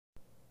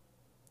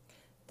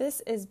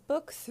This is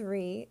Book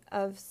 3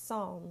 of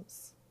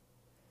Psalms,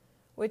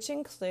 which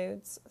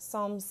includes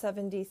Psalms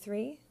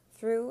 73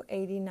 through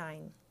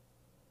 89.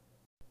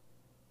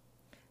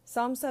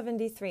 Psalm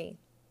 73,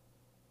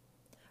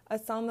 a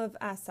psalm of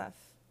Asaph.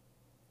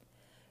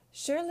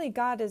 Surely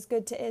God is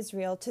good to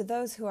Israel, to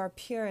those who are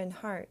pure in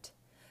heart.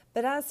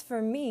 But as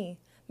for me,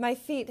 my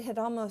feet had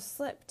almost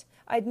slipped.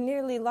 I'd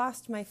nearly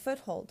lost my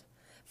foothold,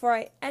 for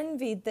I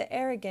envied the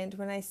arrogant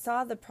when I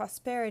saw the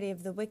prosperity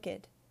of the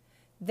wicked.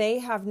 They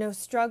have no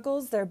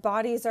struggles, their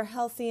bodies are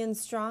healthy and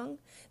strong.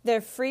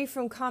 They're free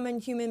from common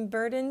human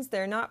burdens,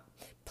 they're not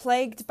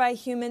plagued by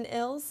human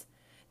ills.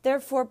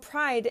 Therefore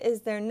pride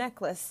is their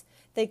necklace.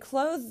 They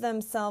clothe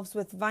themselves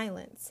with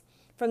violence.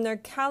 From their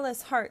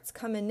callous hearts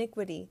come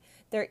iniquity.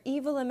 Their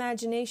evil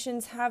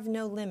imaginations have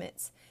no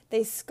limits.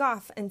 They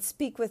scoff and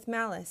speak with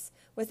malice.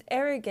 With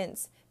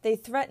arrogance they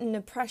threaten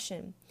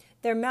oppression.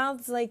 Their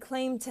mouths lay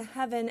claim to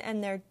heaven,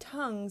 and their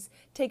tongues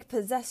take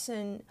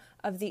possession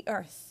of the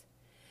earth.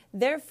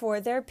 Therefore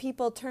their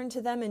people turn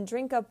to them and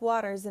drink up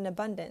waters in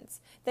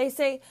abundance. They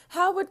say,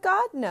 "How would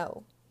God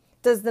know?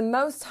 Does the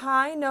Most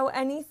High know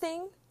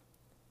anything?"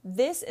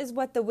 This is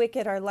what the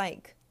wicked are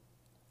like.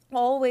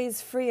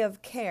 Always free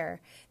of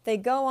care, they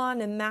go on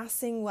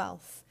amassing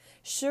wealth.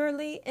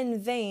 Surely in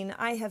vain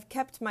I have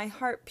kept my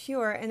heart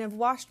pure and have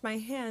washed my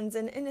hands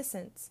in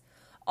innocence.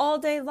 All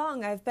day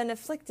long I have been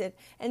afflicted,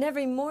 and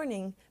every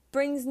morning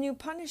brings new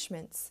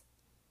punishments.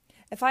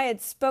 If I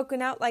had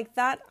spoken out like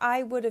that,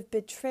 I would have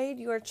betrayed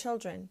your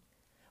children.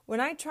 When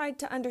I tried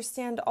to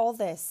understand all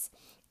this,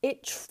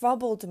 it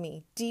troubled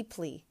me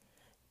deeply,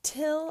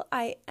 till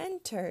I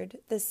entered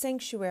the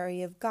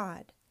sanctuary of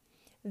God.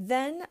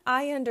 Then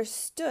I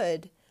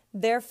understood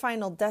their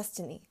final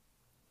destiny.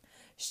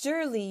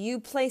 Surely you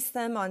place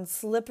them on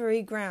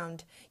slippery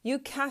ground. You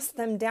cast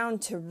them down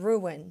to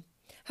ruin.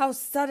 How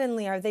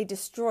suddenly are they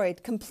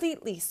destroyed,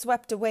 completely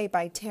swept away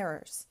by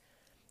terrors.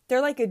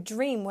 They're like a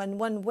dream when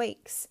one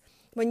wakes.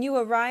 When you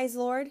arise,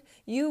 Lord,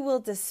 you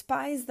will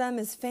despise them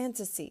as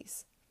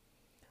fantasies.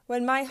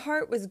 When my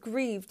heart was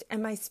grieved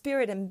and my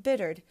spirit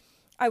embittered,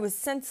 I was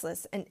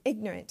senseless and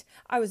ignorant.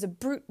 I was a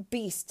brute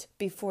beast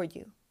before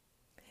you.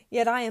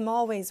 Yet I am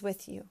always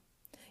with you.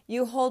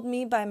 You hold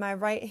me by my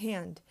right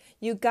hand.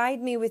 You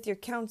guide me with your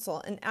counsel,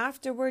 and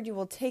afterward you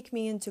will take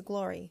me into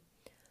glory.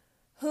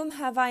 Whom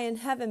have I in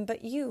heaven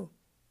but you?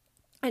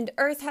 And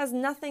earth has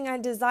nothing I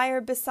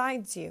desire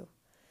besides you.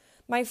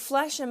 My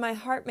flesh and my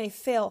heart may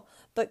fail,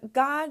 but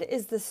God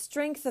is the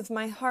strength of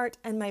my heart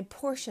and my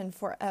portion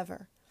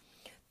forever.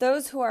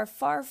 Those who are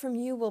far from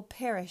you will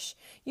perish.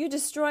 You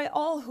destroy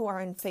all who are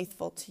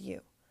unfaithful to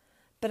you.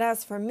 But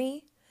as for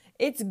me,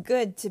 it's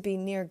good to be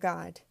near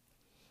God.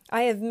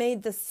 I have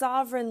made the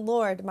sovereign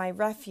Lord my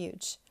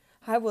refuge.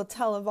 I will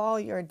tell of all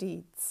your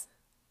deeds.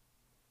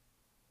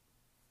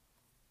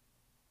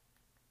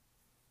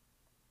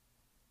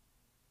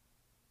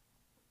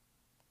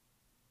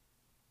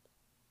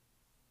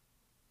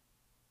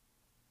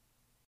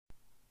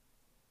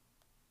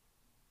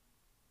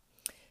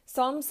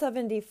 Psalm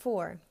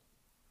 74,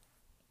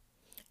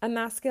 a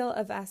maskil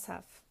of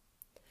Asaph.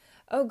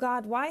 O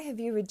God, why have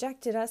you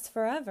rejected us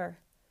forever?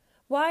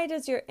 Why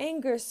does your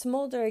anger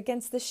smolder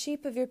against the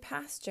sheep of your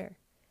pasture?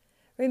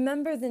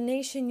 Remember the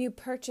nation you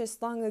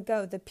purchased long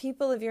ago, the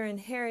people of your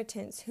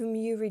inheritance whom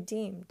you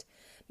redeemed,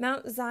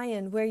 Mount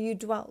Zion where you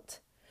dwelt.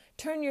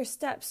 Turn your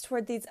steps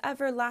toward these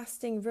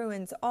everlasting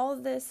ruins, all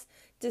this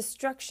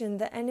destruction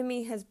the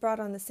enemy has brought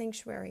on the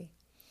sanctuary.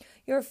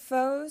 Your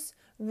foes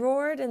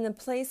roared in the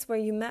place where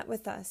you met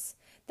with us.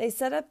 They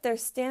set up their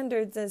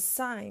standards as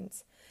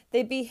signs.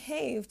 They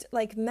behaved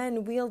like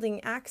men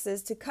wielding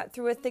axes to cut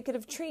through a thicket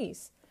of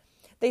trees.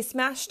 They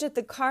smashed at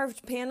the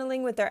carved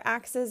paneling with their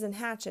axes and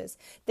hatchets.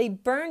 They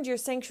burned your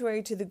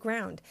sanctuary to the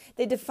ground.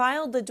 They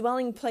defiled the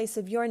dwelling place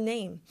of your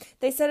name.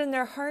 They said in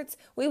their hearts,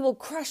 "We will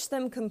crush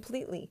them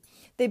completely."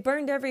 They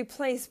burned every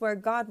place where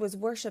God was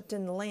worshipped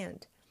in the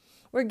land.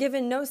 We're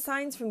given no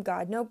signs from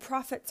God, no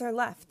prophets are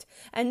left,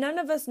 and none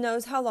of us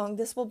knows how long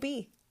this will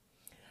be.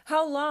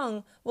 How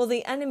long will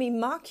the enemy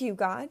mock you,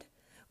 God?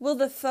 Will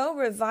the foe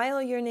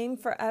revile your name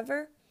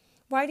forever?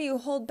 Why do you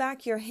hold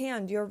back your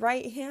hand, your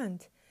right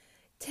hand?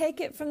 Take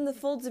it from the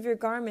folds of your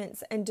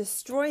garments and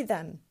destroy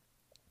them.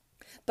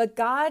 But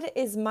God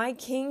is my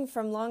king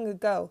from long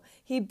ago.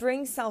 He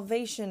brings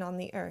salvation on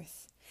the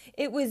earth.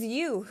 It was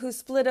you who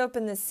split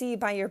open the sea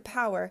by your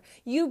power.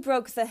 You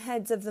broke the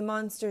heads of the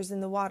monsters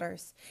in the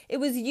waters. It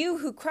was you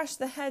who crushed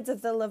the heads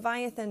of the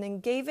Leviathan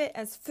and gave it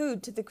as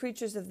food to the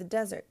creatures of the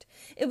desert.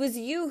 It was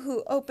you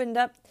who opened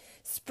up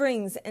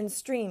springs and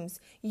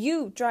streams.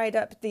 You dried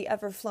up the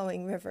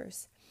ever-flowing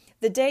rivers.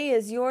 The day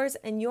is yours,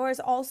 and yours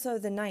also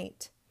the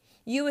night.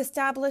 You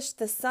established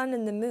the sun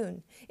and the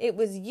moon. It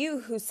was you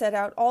who set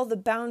out all the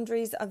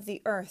boundaries of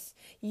the earth.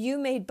 You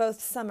made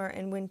both summer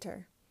and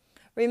winter.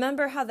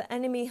 Remember how the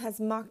enemy has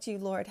mocked you,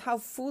 Lord, how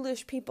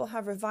foolish people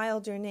have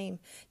reviled your name.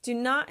 Do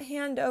not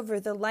hand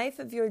over the life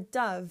of your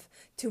dove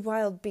to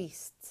wild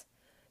beasts.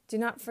 Do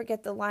not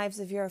forget the lives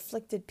of your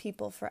afflicted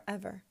people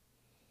forever.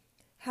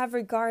 Have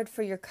regard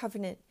for your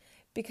covenant.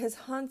 because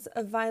haunts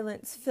of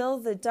violence fill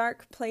the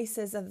dark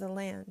places of the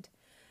land.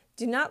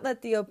 Do not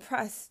let the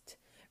oppressed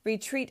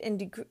retreat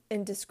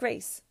in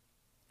disgrace.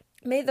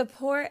 May the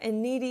poor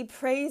and needy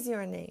praise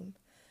your name.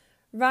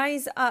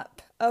 Rise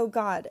up, O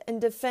God,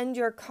 and defend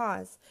your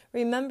cause.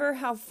 Remember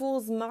how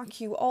fools mock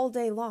you all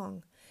day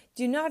long.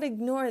 Do not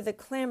ignore the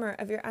clamor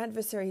of your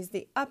adversaries,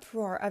 the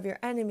uproar of your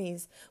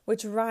enemies,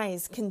 which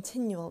rise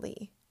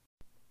continually.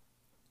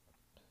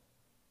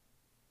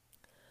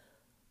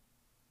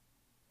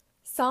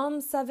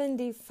 Psalm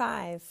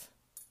 75,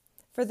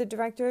 for the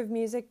director of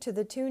music, to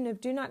the tune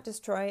of Do Not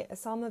Destroy, a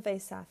psalm of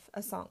Asaph,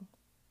 a song.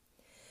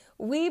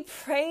 We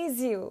praise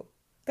you,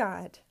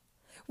 God.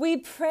 We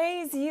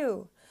praise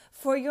you,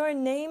 for your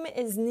name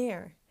is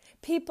near.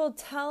 People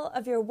tell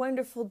of your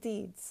wonderful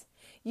deeds.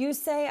 You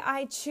say,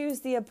 I choose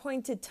the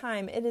appointed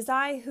time. It is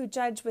I who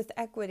judge with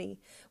equity.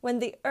 When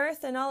the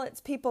earth and all its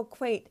people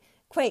quake,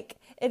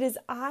 it is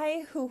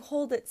I who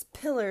hold its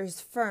pillars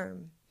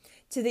firm.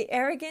 To the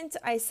arrogant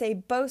I say,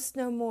 boast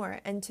no more,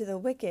 and to the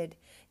wicked,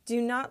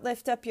 do not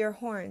lift up your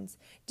horns.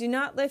 Do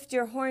not lift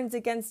your horns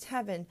against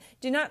heaven.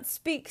 Do not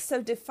speak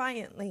so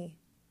defiantly.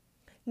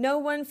 No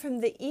one from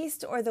the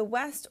east or the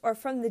west or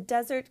from the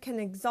desert can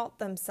exalt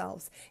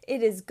themselves.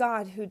 It is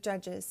God who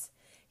judges.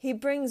 He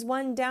brings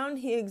one down,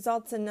 he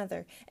exalts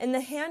another. In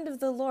the hand of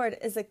the Lord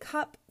is a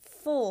cup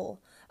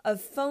full of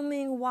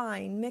foaming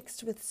wine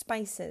mixed with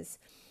spices.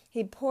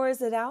 He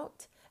pours it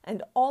out,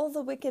 and all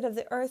the wicked of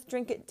the earth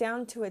drink it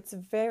down to its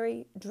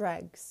very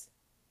dregs.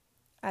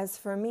 As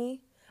for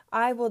me,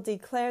 I will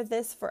declare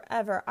this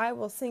forever. I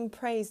will sing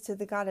praise to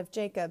the God of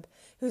Jacob,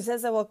 who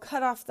says, I will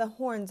cut off the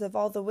horns of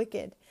all the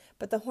wicked,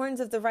 but the horns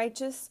of the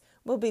righteous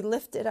will be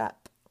lifted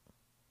up.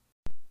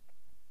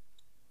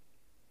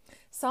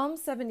 Psalm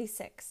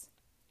 76,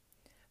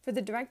 for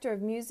the director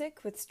of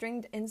music with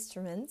stringed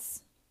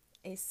instruments,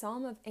 a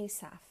psalm of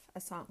Asaph, a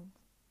song.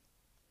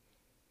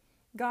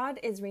 God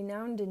is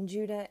renowned in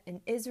Judah,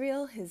 in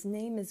Israel his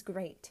name is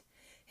great.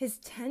 His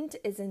tent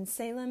is in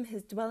Salem,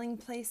 his dwelling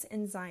place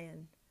in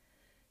Zion.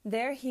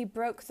 There he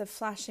broke the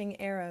flashing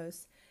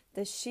arrows,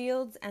 the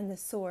shields and the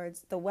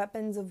swords, the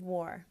weapons of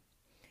war.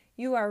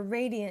 You are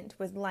radiant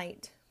with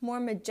light, more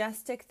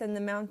majestic than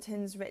the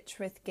mountains rich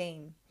with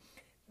game.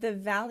 The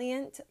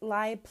valiant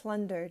lie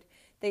plundered,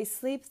 they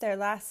sleep their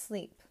last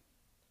sleep.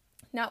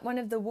 Not one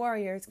of the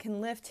warriors can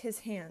lift his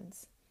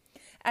hands.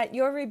 At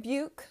your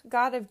rebuke,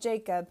 God of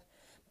Jacob,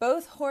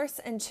 both horse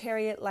and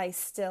chariot lie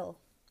still.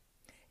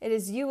 It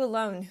is you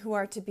alone who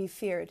are to be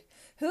feared.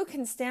 Who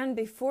can stand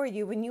before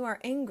you when you are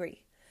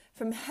angry?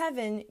 From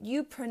heaven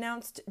you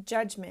pronounced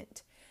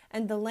judgment,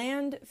 and the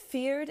land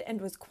feared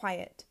and was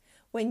quiet.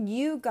 When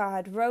you,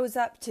 God, rose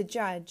up to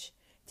judge,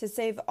 to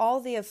save all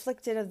the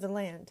afflicted of the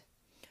land.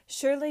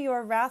 Surely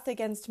your wrath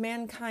against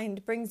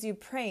mankind brings you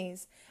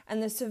praise,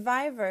 and the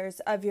survivors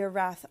of your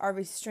wrath are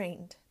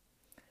restrained.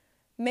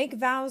 Make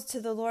vows to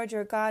the Lord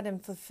your God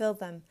and fulfill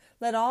them.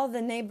 Let all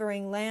the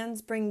neighboring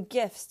lands bring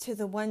gifts to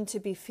the one to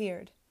be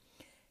feared.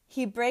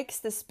 He breaks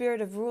the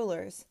spirit of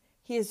rulers.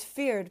 He is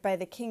feared by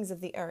the kings of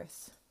the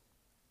earth.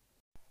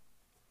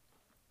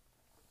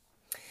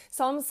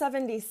 Psalm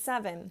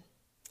 77,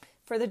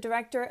 for the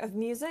director of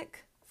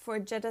music, for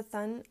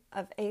Jeduthun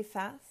of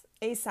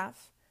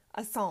Asaph,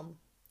 a psalm.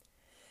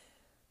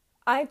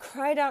 I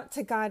cried out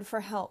to God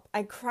for help.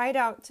 I cried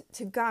out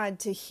to God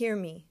to hear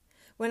me.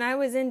 When I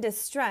was in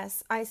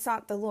distress, I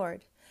sought the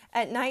Lord.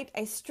 At night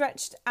I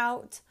stretched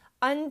out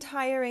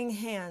untiring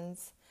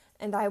hands,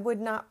 and I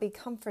would not be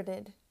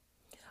comforted.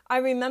 I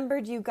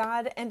remembered you,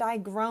 God, and I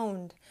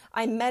groaned.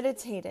 I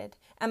meditated,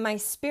 and my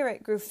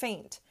spirit grew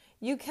faint.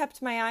 You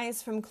kept my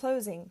eyes from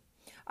closing.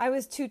 I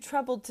was too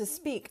troubled to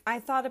speak. I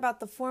thought about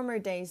the former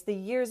days, the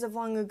years of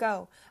long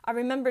ago. I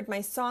remembered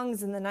my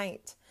songs in the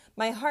night.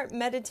 My heart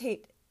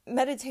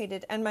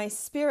meditated, and my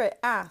spirit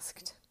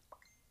asked,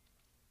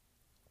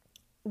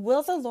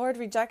 will the Lord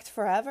reject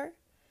forever?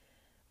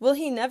 Will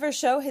he never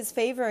show his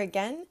favor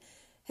again?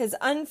 His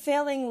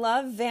unfailing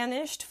love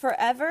vanished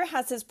forever?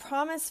 Has his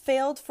promise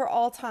failed for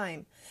all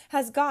time?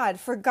 Has God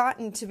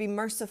forgotten to be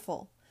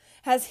merciful?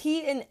 Has he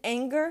in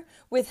anger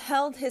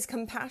withheld his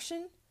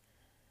compassion?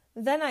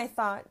 Then I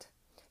thought,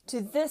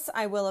 to this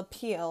I will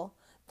appeal,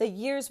 the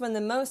years when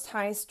the Most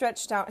High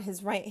stretched out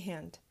his right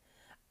hand.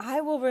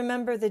 I will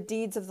remember the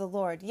deeds of the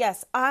Lord.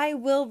 Yes, I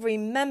will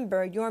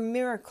remember your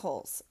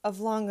miracles of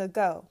long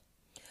ago.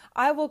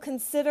 I will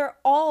consider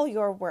all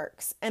your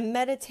works and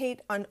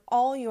meditate on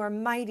all your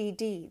mighty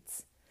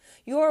deeds.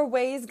 Your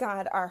ways,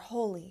 God, are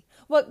holy.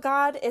 What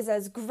God is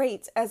as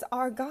great as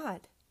our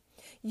God?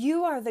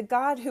 You are the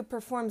God who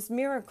performs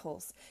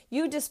miracles.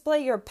 You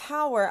display your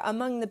power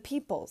among the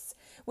peoples.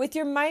 With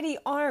your mighty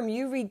arm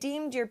you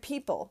redeemed your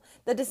people,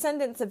 the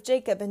descendants of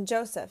Jacob and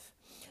Joseph.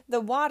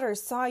 The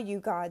waters saw you,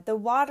 God. The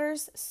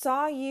waters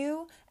saw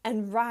you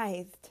and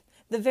writhed.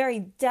 The very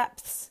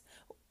depths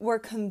were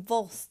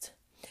convulsed.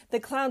 The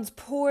clouds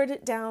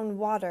poured down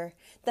water.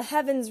 The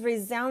heavens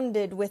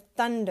resounded with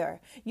thunder.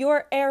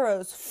 Your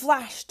arrows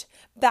flashed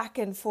back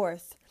and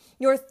forth.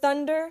 Your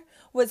thunder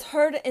was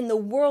heard in the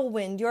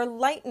whirlwind. Your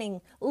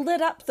lightning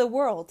lit up the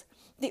world.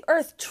 The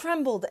earth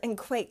trembled and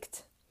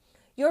quaked.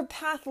 Your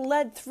path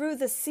led through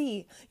the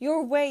sea,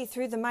 your way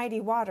through the mighty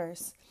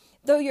waters,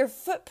 though your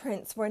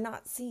footprints were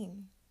not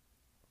seen.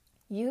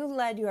 You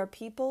led your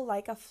people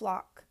like a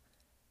flock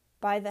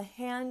by the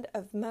hand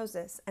of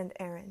Moses and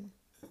Aaron.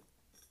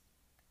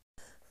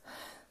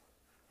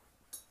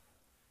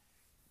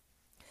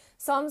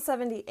 Psalm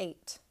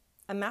 78,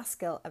 a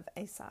maskil of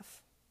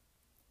Asaph.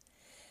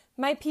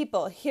 My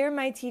people, hear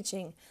my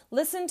teaching.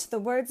 Listen to the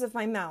words of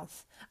my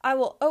mouth. I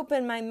will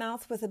open my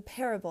mouth with a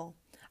parable.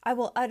 I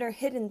will utter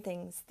hidden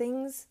things,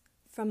 things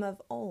from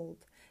of old,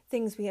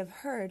 things we have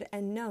heard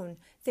and known,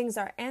 things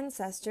our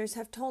ancestors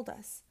have told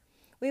us.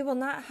 We will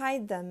not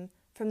hide them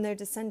from their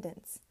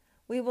descendants.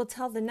 We will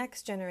tell the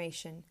next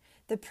generation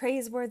the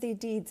praiseworthy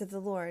deeds of the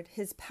Lord,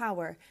 his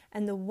power,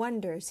 and the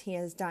wonders he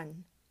has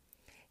done.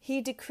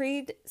 He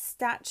decreed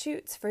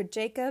statutes for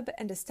Jacob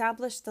and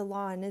established the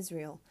law in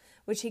Israel,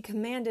 which he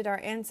commanded our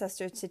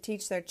ancestors to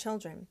teach their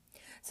children.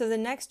 So the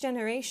next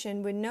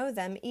generation would know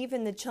them,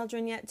 even the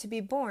children yet to be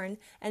born,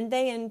 and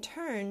they in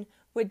turn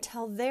would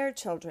tell their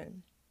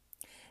children.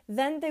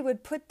 Then they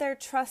would put their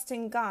trust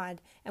in God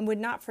and would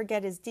not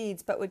forget his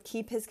deeds, but would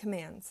keep his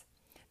commands.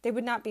 They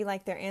would not be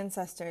like their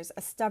ancestors,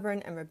 a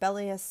stubborn and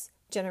rebellious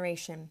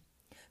generation,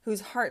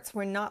 whose hearts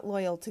were not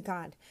loyal to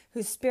God,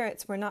 whose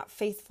spirits were not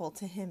faithful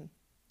to him.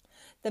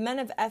 The men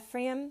of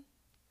Ephraim,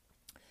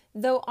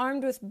 though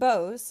armed with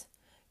bows,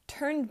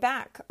 turned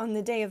back on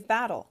the day of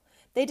battle.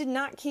 They did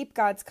not keep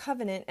God's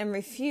covenant and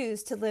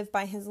refused to live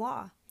by his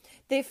law.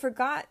 They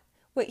forgot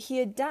what he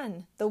had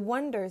done, the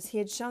wonders he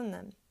had shown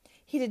them.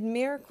 He did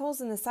miracles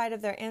in the sight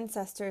of their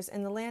ancestors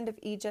in the land of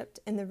Egypt,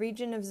 in the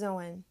region of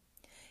Zoan.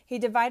 He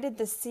divided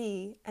the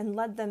sea and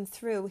led them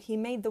through. He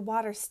made the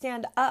water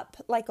stand up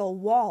like a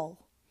wall.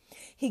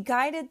 He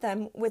guided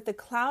them with the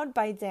cloud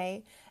by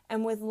day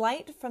and with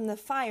light from the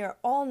fire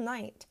all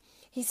night.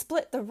 He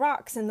split the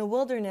rocks in the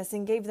wilderness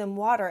and gave them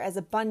water as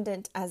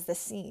abundant as the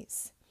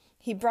seas.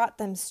 He brought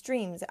them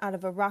streams out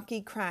of a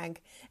rocky crag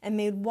and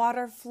made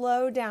water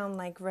flow down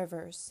like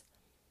rivers.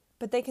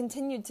 But they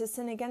continued to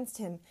sin against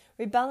him,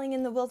 rebelling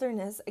in the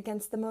wilderness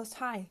against the Most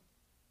High.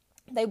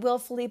 They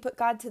willfully put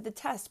God to the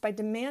test by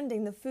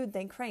demanding the food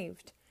they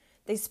craved.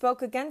 They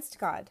spoke against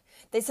God.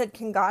 They said,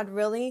 "Can God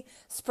really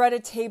spread a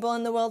table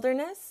in the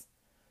wilderness?"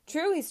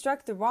 True, he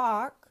struck the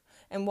rock,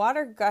 and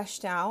water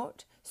gushed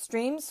out,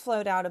 streams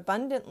flowed out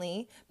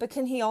abundantly, but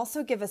can he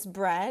also give us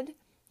bread?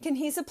 Can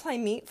he supply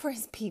meat for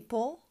his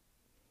people?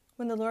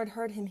 When the Lord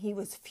heard him, he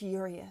was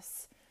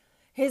furious.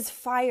 His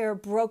fire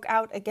broke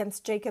out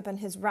against Jacob, and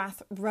his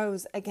wrath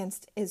rose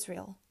against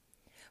Israel.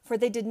 For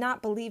they did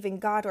not believe in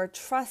God or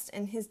trust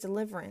in his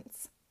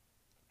deliverance.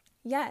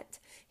 Yet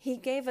he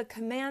gave a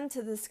command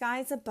to the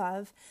skies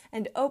above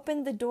and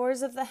opened the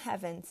doors of the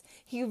heavens.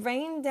 He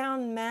rained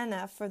down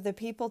manna for the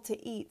people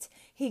to eat.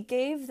 He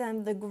gave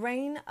them the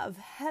grain of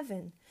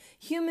heaven.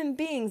 Human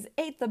beings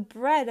ate the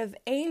bread of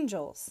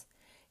angels.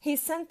 He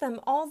sent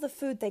them all the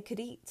food they could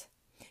eat.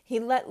 He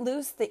let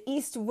loose the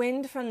east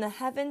wind from the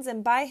heavens,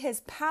 and by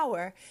his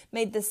power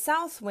made the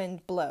south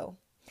wind blow.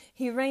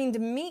 He rained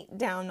meat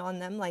down on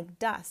them like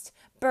dust,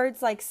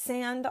 birds like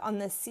sand on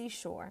the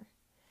seashore.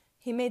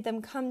 He made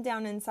them come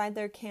down inside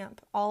their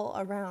camp, all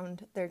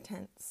around their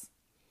tents.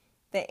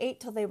 They ate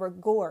till they were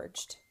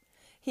gorged.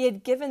 He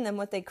had given them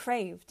what they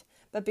craved,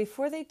 but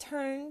before they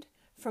turned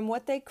from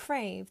what they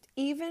craved,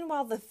 even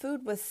while the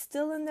food was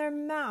still in their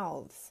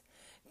mouths,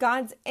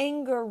 God's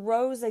anger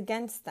rose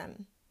against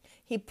them.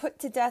 He put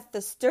to death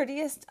the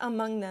sturdiest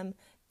among them,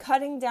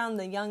 cutting down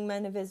the young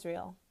men of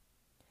Israel.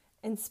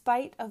 In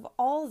spite of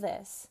all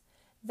this,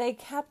 they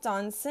kept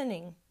on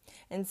sinning.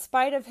 In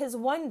spite of his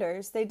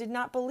wonders, they did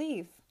not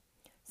believe.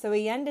 So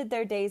he ended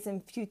their days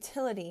in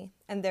futility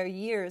and their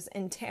years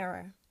in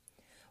terror.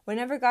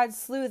 Whenever God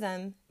slew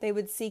them, they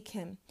would seek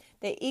him.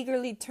 They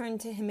eagerly turned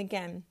to him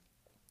again.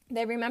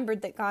 They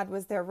remembered that God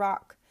was their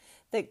rock,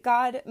 that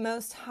God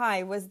Most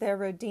High was their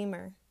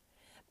Redeemer.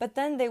 But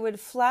then they would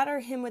flatter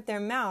him with their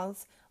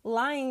mouths,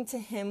 lying to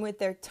him with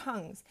their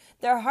tongues.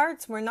 Their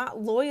hearts were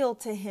not loyal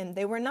to him.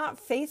 They were not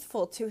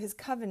faithful to his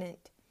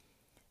covenant.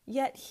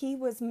 Yet he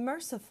was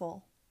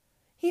merciful.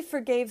 He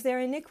forgave their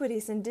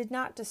iniquities and did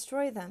not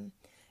destroy them.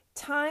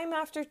 Time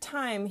after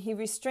time he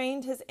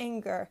restrained his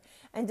anger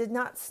and did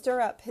not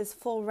stir up his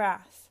full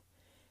wrath.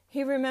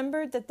 He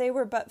remembered that they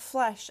were but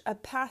flesh, a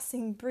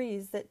passing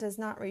breeze that does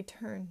not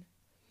return.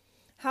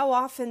 How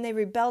often they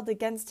rebelled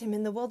against him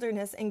in the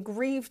wilderness and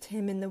grieved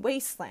him in the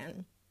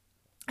wasteland.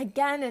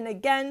 Again and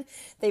again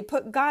they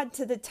put God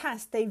to the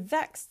test. They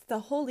vexed the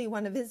Holy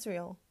One of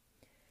Israel.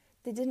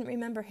 They didn't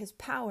remember his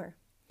power.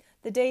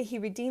 The day he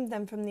redeemed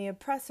them from the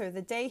oppressor,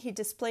 the day he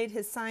displayed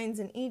his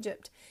signs in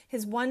Egypt,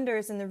 his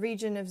wonders in the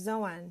region of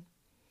Zoan.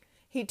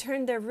 He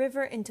turned their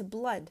river into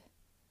blood.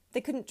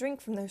 They couldn't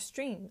drink from their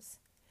streams.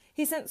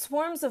 He sent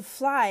swarms of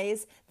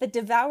flies that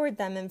devoured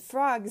them and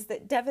frogs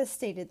that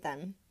devastated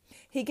them.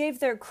 He gave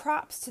their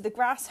crops to the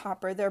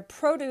grasshopper, their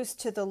produce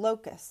to the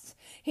locusts.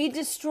 He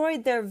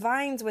destroyed their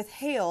vines with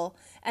hail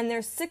and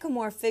their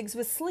sycamore figs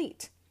with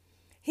sleet.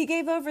 He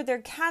gave over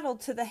their cattle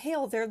to the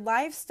hail, their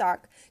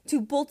livestock to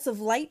bolts of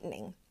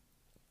lightning.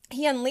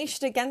 He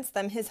unleashed against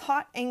them his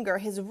hot anger,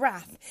 his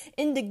wrath,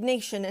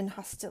 indignation, and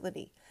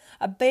hostility,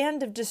 a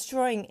band of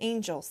destroying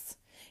angels.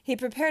 He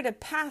prepared a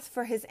path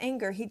for his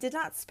anger. He did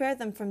not spare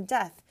them from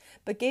death,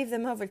 but gave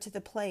them over to the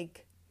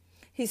plague.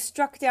 He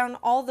struck down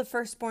all the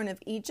firstborn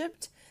of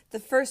Egypt, the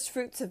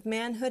firstfruits of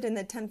manhood and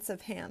the tenths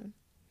of Ham.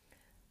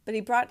 But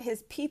he brought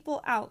his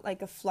people out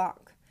like a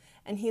flock,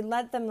 and he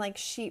led them like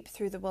sheep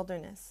through the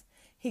wilderness.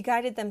 He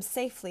guided them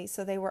safely,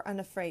 so they were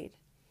unafraid.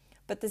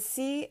 But the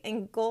sea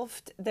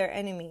engulfed their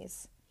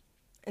enemies.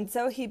 And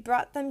so he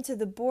brought them to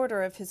the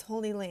border of his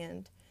holy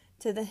land,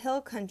 to the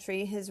hill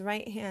country his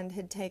right hand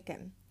had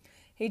taken.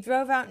 He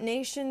drove out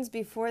nations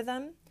before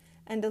them,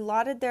 and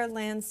allotted their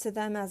lands to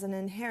them as an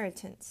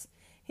inheritance.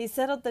 He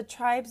settled the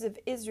tribes of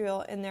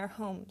Israel in their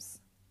homes.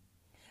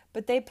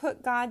 But they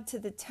put God to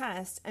the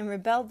test and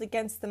rebelled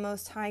against the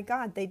Most High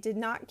God. They did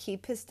not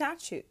keep his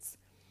statutes.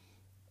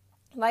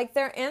 Like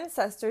their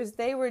ancestors,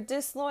 they were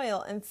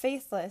disloyal and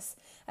faithless,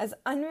 as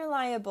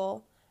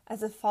unreliable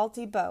as a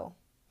faulty bow.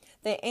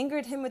 They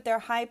angered him with their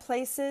high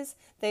places.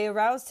 They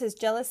aroused his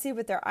jealousy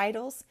with their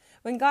idols.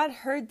 When God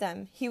heard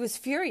them, he was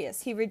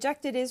furious. He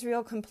rejected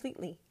Israel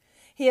completely.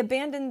 He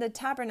abandoned the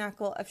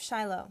tabernacle of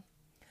Shiloh,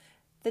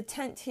 the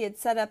tent he had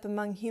set up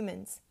among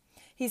humans.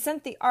 He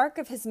sent the ark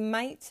of his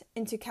might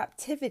into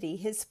captivity,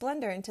 his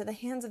splendor into the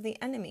hands of the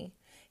enemy.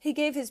 He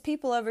gave his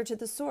people over to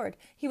the sword.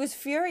 He was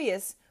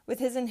furious with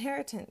his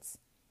inheritance.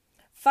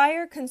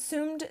 Fire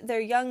consumed their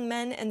young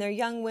men, and their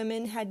young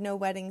women had no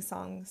wedding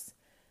songs.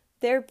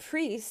 Their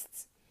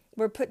priests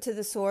were put to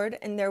the sword,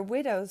 and their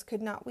widows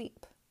could not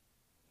weep.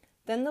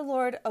 Then the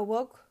Lord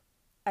awoke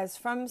as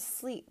from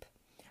sleep,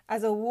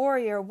 as a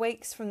warrior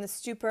wakes from the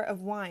stupor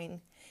of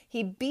wine.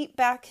 He beat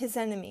back his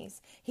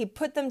enemies. He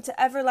put them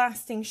to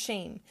everlasting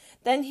shame.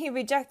 Then he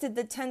rejected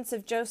the tents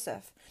of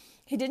Joseph.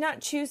 He did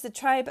not choose the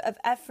tribe of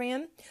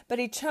Ephraim, but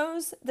he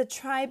chose the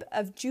tribe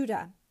of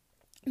Judah,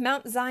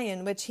 Mount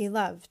Zion, which he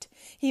loved.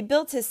 He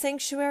built his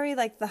sanctuary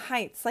like the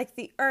heights, like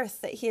the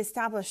earth that he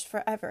established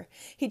forever.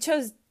 He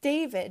chose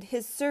David,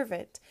 his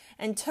servant,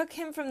 and took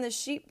him from the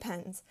sheep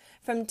pens.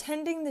 From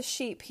tending the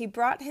sheep, he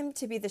brought him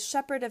to be the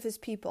shepherd of his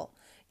people,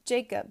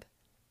 Jacob,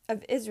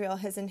 of Israel,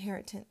 his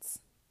inheritance.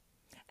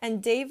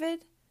 And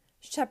David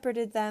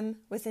shepherded them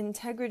with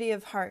integrity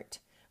of heart.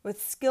 With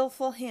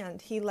skillful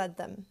hand he led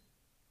them.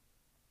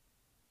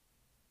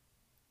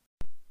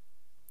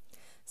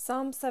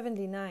 Psalm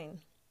 79.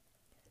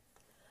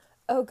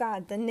 O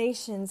God, the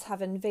nations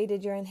have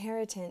invaded your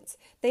inheritance.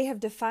 They have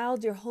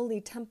defiled your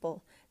holy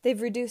temple. They've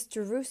reduced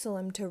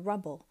Jerusalem to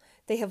rubble.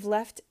 They have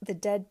left the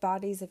dead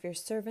bodies of your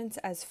servants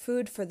as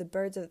food for the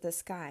birds of the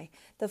sky,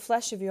 the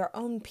flesh of your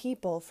own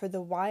people for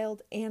the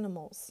wild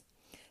animals.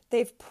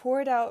 They've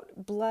poured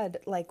out blood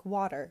like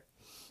water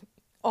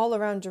all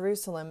around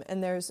Jerusalem,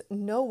 and there's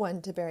no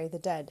one to bury the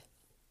dead.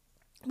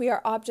 We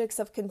are objects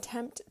of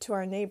contempt to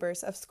our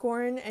neighbors, of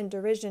scorn and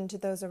derision to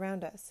those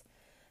around us.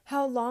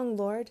 How long,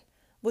 Lord?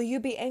 Will you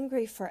be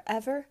angry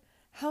forever?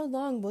 How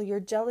long will your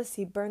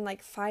jealousy burn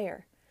like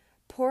fire?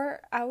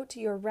 Pour out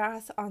your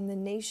wrath on the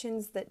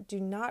nations that do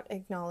not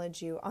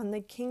acknowledge you, on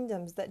the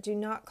kingdoms that do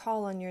not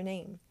call on your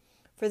name.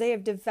 For they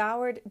have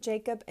devoured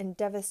Jacob and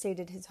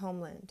devastated his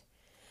homeland.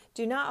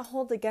 Do not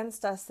hold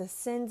against us the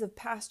sins of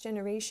past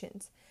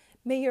generations.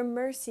 May your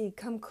mercy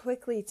come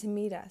quickly to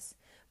meet us,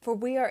 for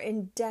we are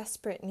in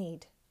desperate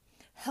need.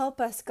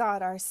 Help us,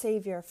 God, our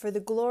Savior, for the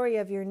glory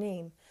of your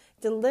name.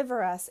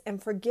 Deliver us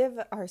and forgive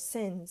our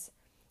sins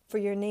for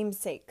your name's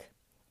sake.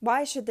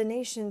 Why should the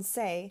nations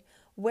say,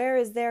 "Where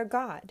is their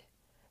God?"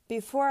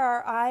 Before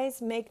our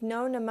eyes make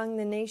known among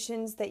the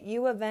nations that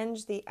you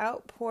avenge the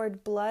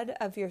outpoured blood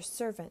of your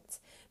servants.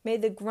 May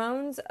the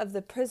groans of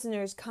the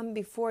prisoners come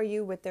before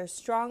you with their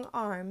strong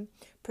arm.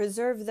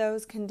 Preserve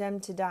those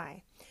condemned to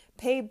die.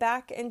 Pay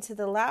back into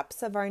the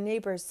laps of our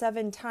neighbors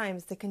 7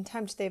 times the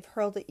contempt they've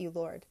hurled at you,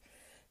 Lord.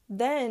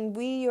 Then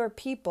we, your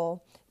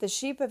people, the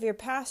sheep of your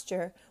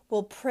pasture,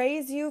 will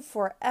praise you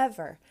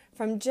forever.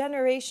 From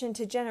generation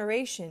to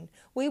generation,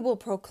 we will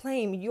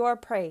proclaim your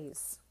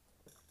praise.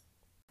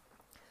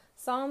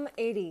 Psalm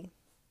 80.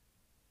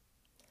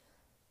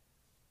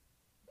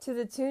 To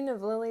the tune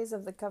of Lilies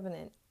of the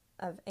Covenant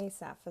of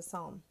Asaph, a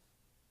psalm.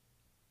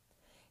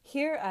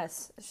 Hear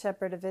us,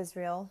 shepherd of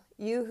Israel,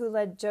 you who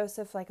led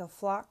Joseph like a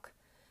flock,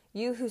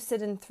 you who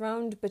sit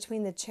enthroned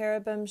between the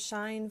cherubim,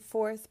 shine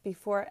forth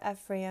before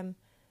Ephraim,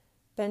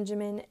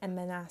 Benjamin, and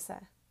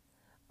Manasseh.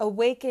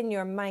 Awaken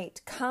your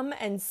might, come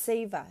and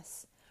save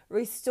us.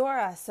 Restore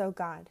us, O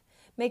God.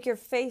 Make your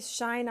face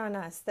shine on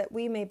us, that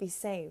we may be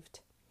saved.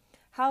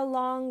 How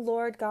long,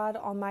 Lord God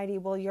Almighty,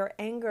 will your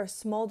anger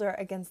smolder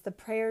against the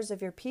prayers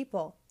of your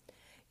people?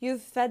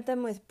 You've fed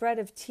them with bread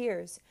of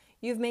tears.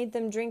 You've made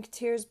them drink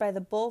tears by the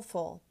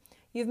bowlful.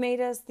 You've made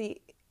us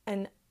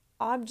an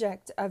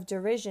object of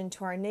derision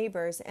to our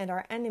neighbors, and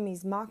our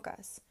enemies mock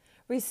us.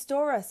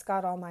 Restore us,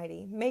 God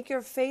Almighty. Make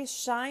your face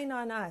shine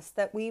on us,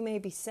 that we may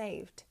be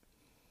saved.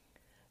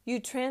 You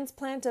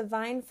transplant a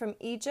vine from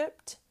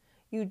Egypt.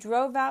 You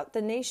drove out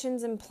the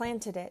nations and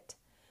planted it.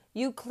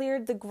 You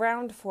cleared the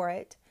ground for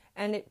it,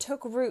 and it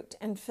took root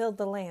and filled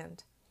the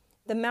land.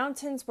 The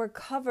mountains were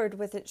covered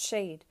with its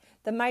shade,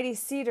 the mighty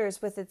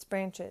cedars with its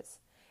branches.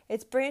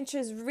 Its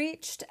branches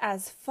reached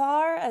as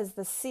far as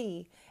the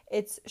sea,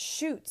 its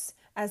shoots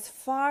as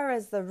far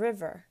as the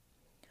river.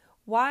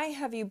 Why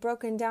have you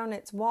broken down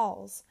its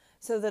walls,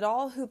 so that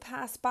all who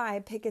pass by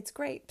pick its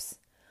grapes?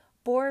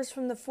 Boars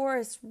from the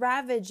forest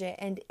ravage it,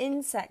 and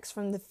insects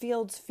from the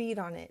fields feed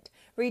on it.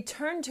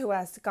 Return to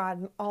us,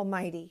 God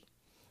Almighty.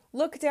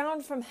 Look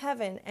down from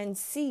heaven and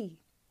see.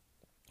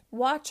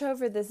 Watch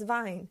over this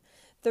vine,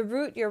 the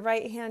root your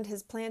right hand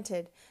has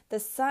planted, the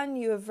son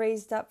you have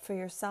raised up for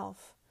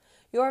yourself.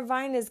 Your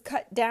vine is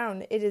cut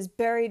down, it is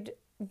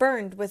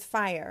burned with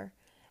fire.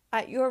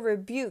 At your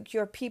rebuke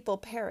your people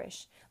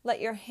perish. Let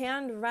your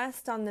hand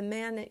rest on the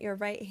man at your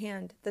right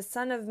hand, the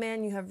Son of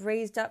Man you have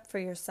raised up for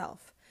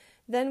yourself.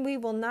 Then we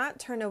will not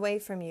turn away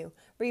from you.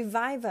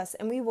 Revive us,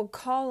 and we will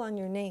call on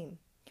your name.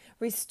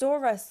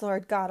 Restore us,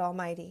 Lord God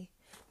Almighty.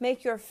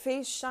 Make your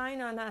face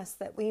shine on us,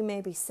 that we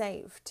may be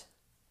saved.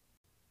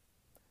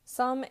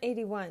 Psalm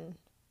 81.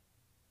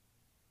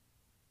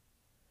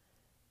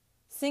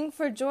 Sing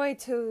for joy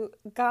to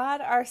God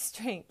our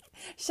strength.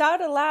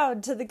 Shout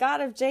aloud to the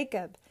God of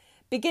Jacob.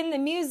 Begin the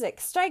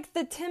music, strike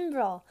the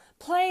timbrel,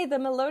 play the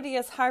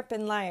melodious harp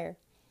and lyre.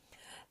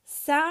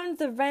 Sound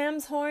the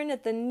ram's horn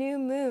at the new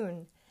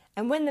moon,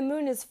 and when the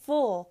moon is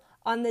full,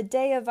 on the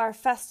day of our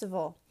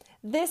festival.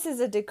 This is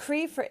a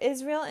decree for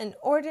Israel, an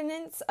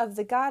ordinance of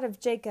the God of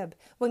Jacob.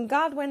 When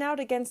God went out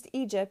against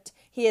Egypt,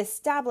 he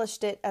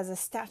established it as a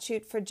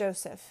statute for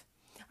Joseph.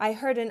 I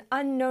heard an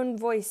unknown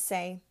voice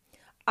say,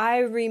 I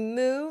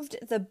removed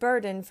the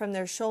burden from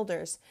their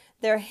shoulders.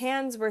 Their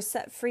hands were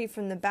set free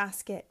from the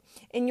basket.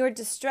 In your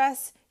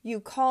distress, you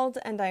called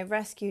and I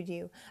rescued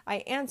you. I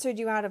answered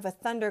you out of a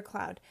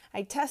thundercloud.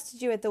 I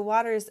tested you at the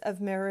waters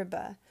of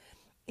Meribah.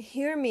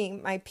 Hear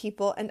me, my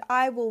people, and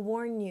I will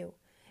warn you.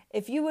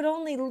 If you would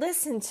only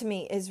listen to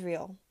me,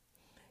 Israel.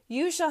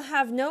 You shall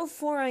have no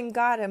foreign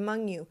god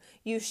among you.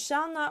 You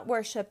shall not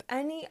worship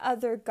any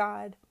other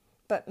god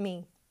but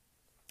me.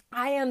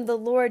 I am the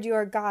Lord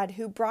your God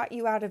who brought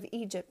you out of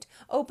Egypt.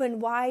 Open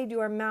wide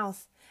your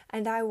mouth,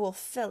 and I will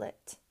fill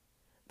it.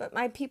 But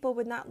my people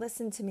would not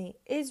listen to me.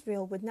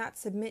 Israel would not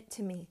submit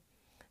to me.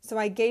 So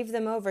I gave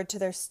them over to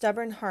their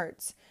stubborn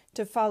hearts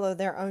to follow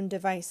their own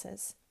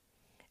devices.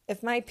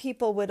 If my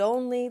people would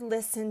only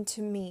listen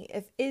to me,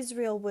 if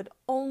Israel would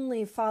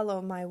only follow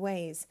my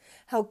ways,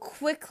 how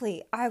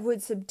quickly I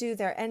would subdue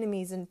their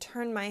enemies and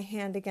turn my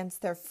hand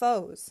against their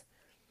foes.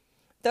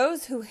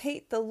 Those who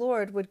hate the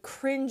Lord would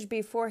cringe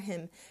before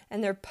him,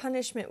 and their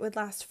punishment would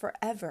last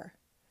forever.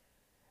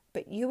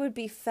 But you would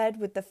be fed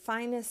with the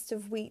finest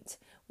of wheat,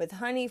 with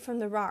honey from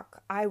the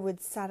rock I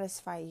would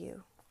satisfy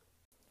you.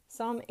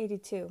 Psalm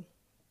 82.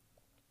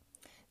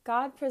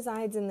 God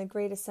presides in the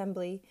great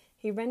assembly.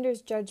 He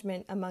renders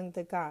judgment among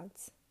the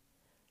gods.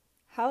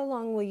 How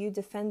long will you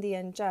defend the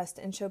unjust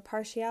and show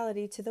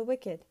partiality to the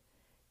wicked?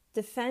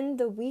 Defend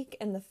the weak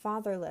and the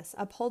fatherless.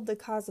 Uphold the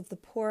cause of the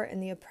poor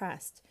and the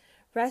oppressed.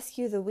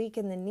 Rescue the weak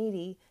and the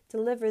needy.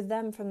 Deliver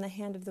them from the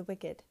hand of the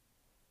wicked.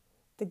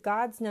 The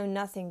gods know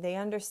nothing. They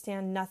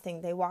understand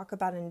nothing. They walk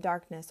about in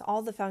darkness.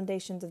 All the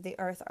foundations of the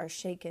earth are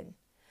shaken.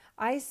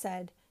 I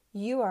said,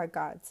 you are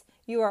gods.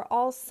 You are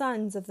all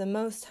sons of the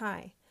Most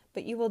High.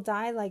 But you will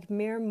die like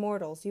mere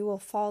mortals. You will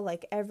fall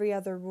like every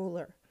other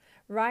ruler.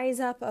 Rise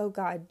up, O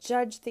God,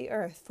 judge the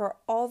earth, for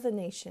all the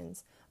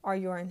nations are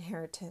your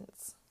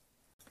inheritance.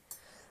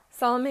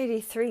 Psalm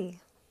 83.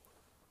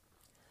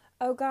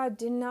 O God,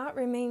 do not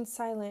remain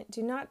silent.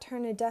 Do not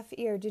turn a deaf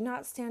ear. Do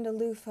not stand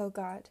aloof, O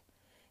God.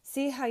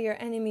 See how your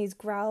enemies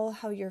growl,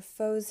 how your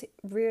foes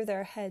rear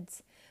their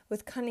heads.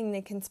 With cunning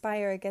they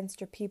conspire against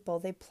your people.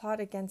 They plot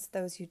against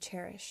those you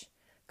cherish.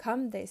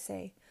 Come, they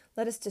say.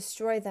 Let us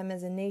destroy them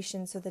as a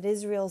nation so that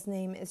Israel's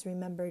name is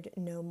remembered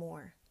no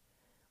more.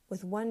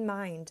 With one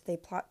mind they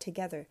plot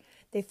together.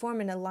 They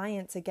form an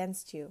alliance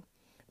against you.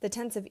 The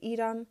tents of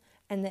Edom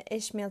and the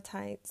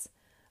Ishmaelites,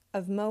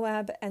 of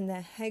Moab and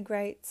the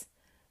Hagrites,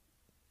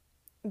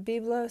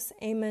 Byblos,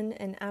 Ammon,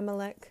 and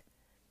Amalek,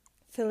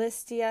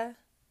 Philistia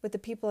with the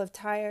people of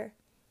Tyre.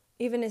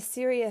 Even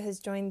Assyria has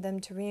joined them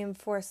to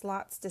reinforce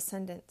Lot's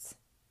descendants.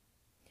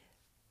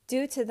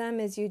 Do to them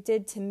as you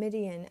did to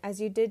Midian, as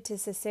you did to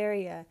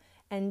Sisera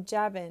and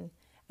Jabin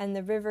and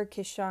the river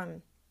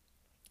Kishon,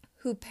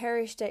 who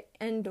perished at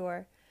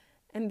Endor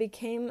and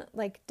became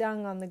like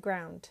dung on the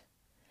ground.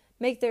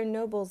 Make their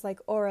nobles like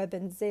Oreb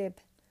and Zeb,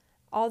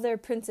 all their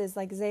princes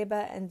like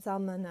Zebah and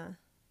Zalmunna.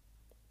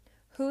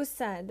 Who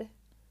said,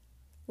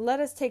 let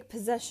us take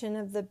possession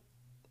of the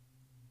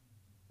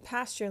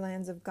pasture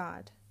lands of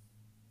God.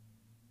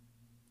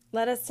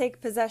 Let us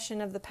take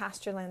possession of the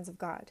pasture lands of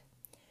God.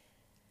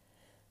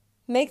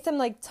 Make them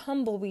like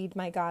tumbleweed,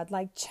 my God,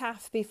 like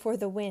chaff before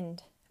the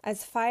wind.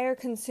 As fire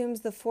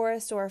consumes the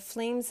forest or a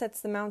flame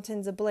sets the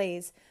mountains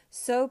ablaze,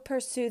 so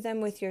pursue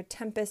them with your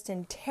tempest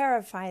and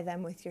terrify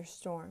them with your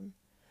storm.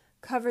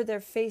 Cover their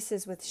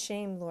faces with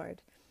shame,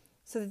 Lord.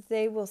 so that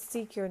they will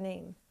seek your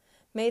name.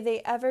 May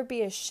they ever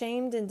be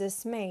ashamed and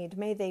dismayed.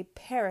 May they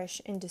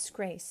perish in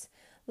disgrace.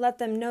 Let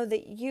them know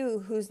that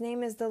you, whose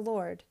name is the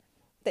Lord,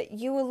 that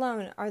you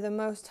alone are the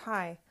Most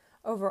High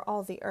over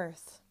all the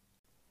earth.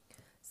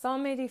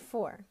 Psalm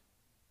 84.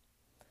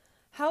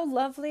 How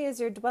lovely is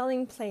your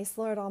dwelling place,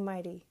 Lord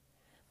Almighty!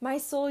 My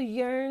soul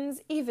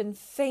yearns, even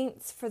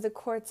faints, for the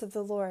courts of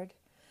the Lord.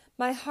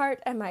 My heart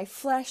and my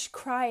flesh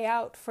cry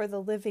out for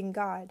the living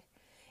God.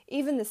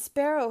 Even the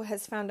sparrow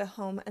has found a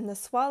home, and the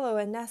swallow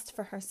a nest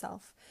for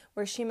herself,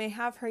 where she may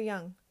have her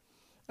young.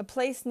 A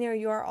place near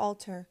your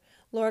altar,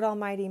 Lord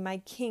Almighty, my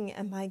King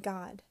and my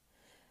God.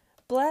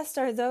 Blessed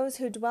are those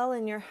who dwell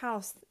in your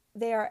house.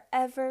 They are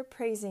ever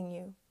praising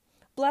you.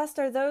 Blessed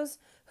are those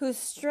whose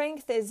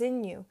strength is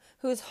in you,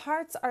 whose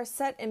hearts are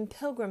set in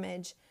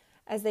pilgrimage.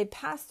 As they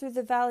pass through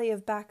the valley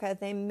of Baca,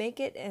 they make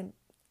it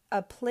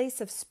a place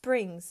of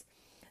springs.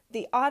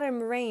 The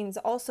autumn rains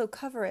also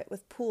cover it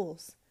with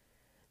pools.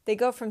 They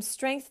go from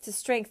strength to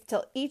strength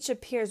till each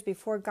appears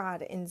before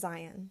God in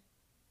Zion.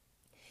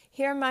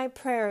 Hear my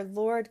prayer,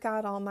 Lord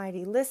God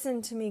Almighty.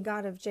 Listen to me,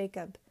 God of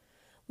Jacob.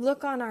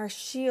 Look on our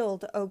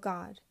shield, O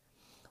God.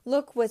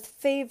 Look with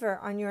favor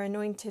on your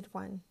anointed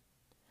one.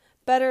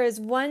 Better is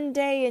one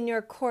day in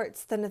your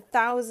courts than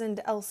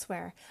 1,000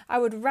 elsewhere. I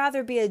would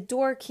rather be a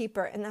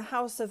doorkeeper in the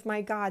house of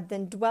my God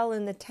than dwell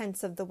in the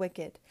tents of the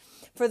wicked.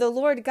 For the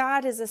Lord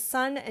God is a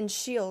sun and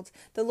shield.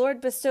 The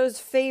Lord bestows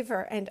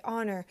favor and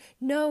honor.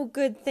 No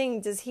good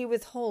thing does he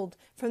withhold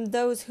from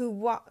those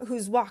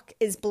whose walk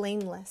is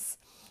blameless.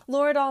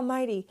 Lord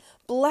Almighty,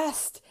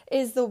 blessed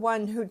is the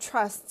one who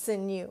trusts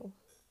in you.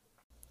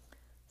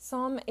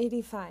 Psalm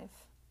 85.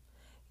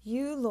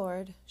 You,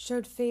 Lord,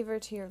 showed favor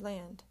to your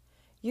land.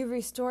 You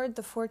restored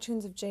the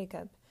fortunes of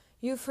Jacob.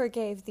 You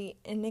forgave the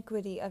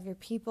iniquity of your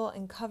people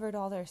and covered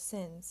all their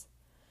sins.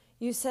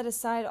 You set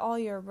aside all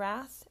your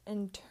wrath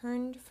and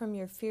turned from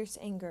your fierce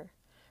anger.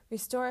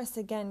 Restore us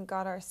again,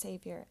 God our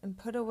Savior, and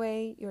put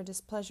away your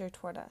displeasure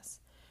toward us.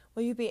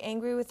 Will you be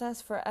angry with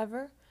us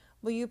forever?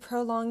 Will you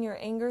prolong your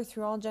anger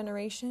through all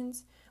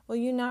generations? Will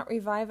you not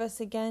revive us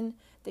again,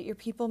 that your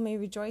people may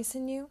rejoice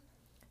in you?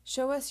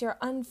 Show us your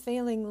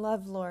unfailing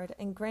love, Lord,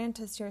 and grant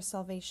us your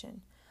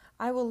salvation.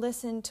 I will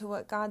listen to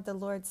what God the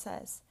Lord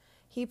says.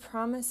 He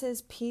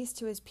promises peace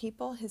to his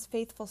people, his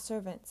faithful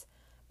servants.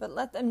 But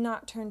let them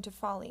not turn to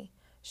folly.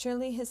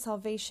 Surely his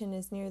salvation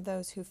is near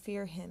those who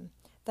fear him,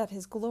 that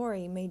his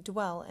glory may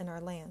dwell in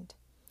our land.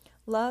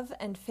 Love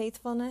and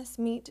faithfulness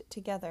meet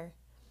together.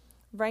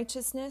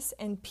 Righteousness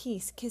and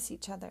peace kiss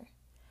each other.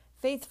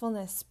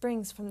 Faithfulness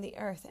springs from the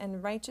earth,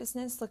 and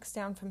righteousness looks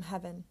down from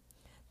heaven.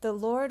 The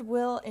Lord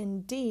will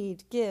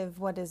indeed give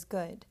what is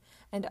good,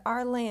 and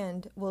our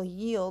land will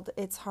yield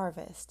its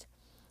harvest.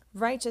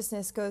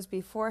 Righteousness goes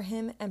before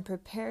him and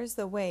prepares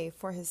the way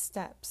for his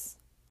steps.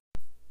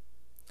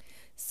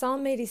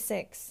 Psalm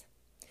 86.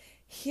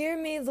 Hear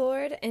me,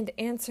 Lord, and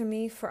answer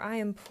me, for I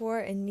am poor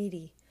and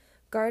needy.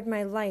 Guard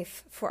my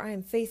life, for I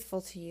am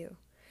faithful to you.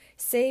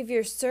 Save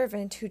your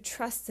servant who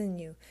trusts in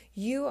you.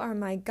 You are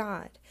my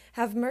God.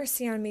 Have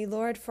mercy on me,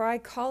 Lord, for I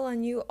call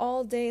on you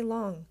all day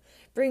long.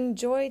 Bring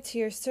joy to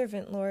your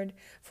servant, Lord,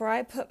 for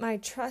I put my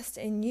trust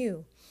in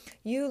you.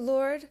 You,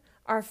 Lord,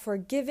 are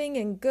forgiving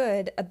and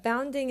good,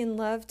 abounding in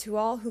love to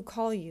all who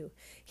call you.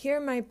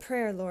 Hear my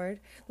prayer, Lord.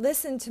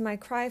 Listen to my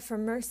cry for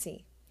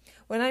mercy.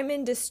 When I'm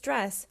in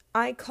distress,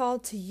 I call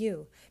to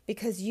you,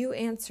 because you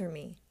answer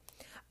me.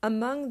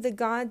 Among the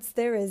gods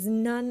there is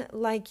none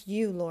like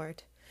you,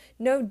 Lord.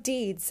 No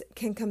deeds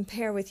can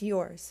compare with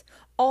yours.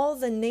 All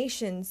the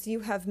nations you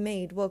have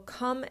made will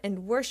come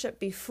and worship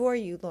before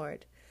you,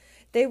 Lord.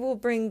 They will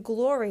bring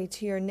glory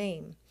to your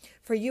name,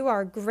 for you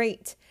are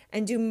great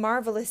and do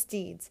marvelous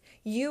deeds.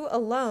 You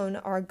alone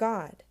are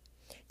God.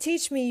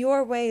 Teach me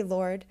your way,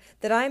 Lord,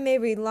 that I may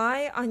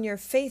rely on your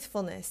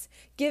faithfulness.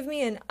 Give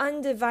me an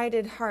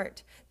undivided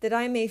heart, that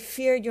I may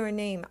fear your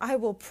name. I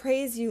will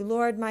praise you,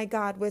 Lord my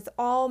God, with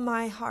all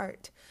my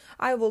heart.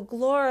 I will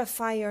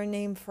glorify your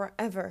name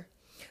forever.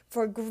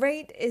 For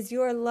great is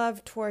your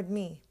love toward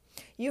me.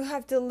 You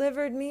have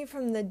delivered me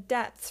from the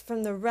depths,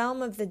 from the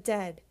realm of the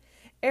dead.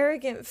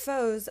 Arrogant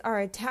foes are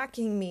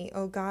attacking me,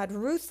 O God.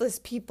 Ruthless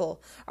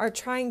people are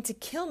trying to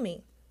kill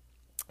me.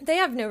 They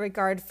have no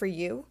regard for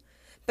you.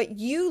 But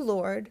you,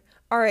 Lord,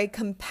 are a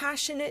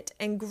compassionate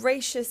and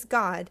gracious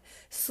God,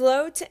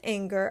 slow to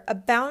anger,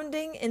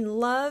 abounding in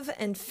love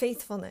and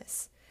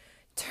faithfulness.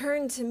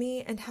 Turn to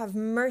me and have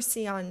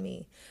mercy on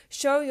me.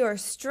 Show your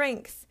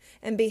strength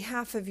in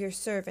behalf of your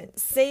servant.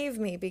 Save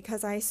me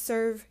because I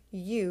serve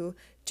you,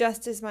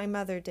 just as my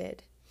mother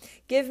did.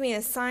 Give me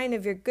a sign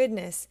of your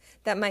goodness,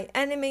 that my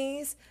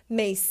enemies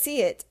may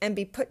see it and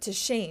be put to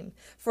shame.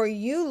 For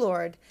you,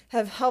 Lord,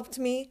 have helped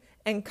me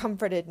and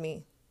comforted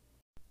me.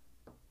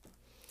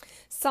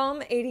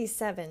 Psalm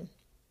 87.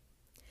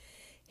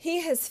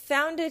 He has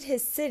founded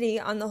his city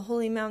on the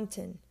holy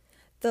mountain.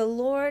 The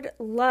Lord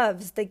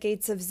loves the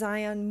gates of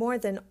Zion more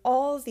than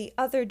all the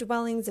other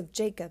dwellings of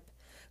Jacob.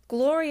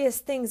 Glorious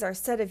things are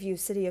said of you,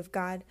 city of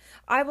God.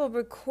 I will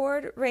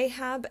record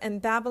Rahab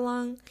and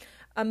Babylon.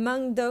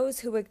 among those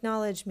who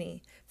acknowledge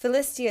me,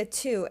 Philistia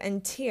too,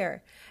 and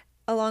Tyre,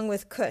 along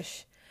with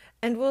Cush,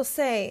 and will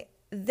say,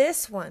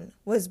 this one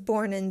was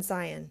born in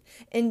Zion.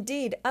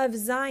 Indeed, of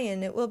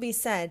Zion it will be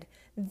said,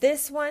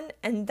 this one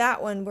and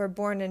that one were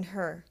born in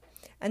her.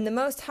 And the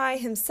Most High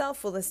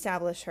himself will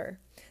establish her.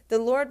 The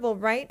Lord will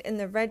write in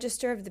the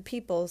register of the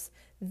peoples,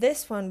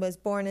 this one was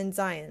born in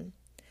Zion.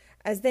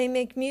 As they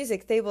make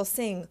music, they will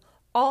sing,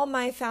 all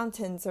my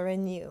fountains are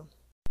in you.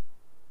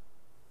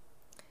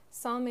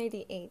 Psalm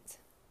 88.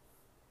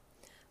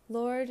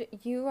 Lord,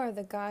 you are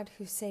the God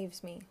who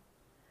saves me.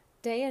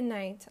 Day and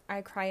night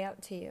I cry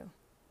out to you.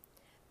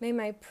 May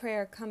my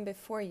prayer come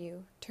before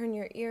you. Turn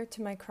your ear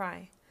to my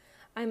cry.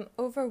 I am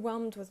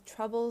overwhelmed with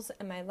troubles,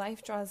 and my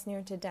life draws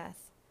near to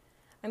death.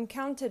 I'm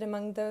counted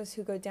among those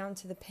who go down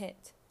to the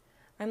pit.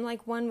 I'm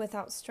like one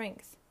without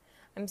strength.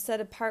 I'm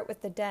set apart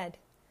with the dead,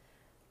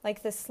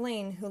 like the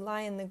slain who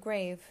lie in the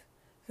grave,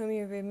 whom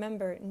you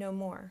remember no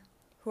more,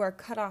 who are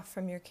cut off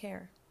from your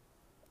care.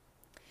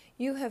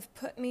 You have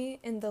put me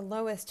in the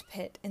lowest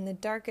pit, in the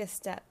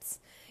darkest depths.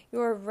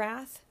 Your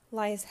wrath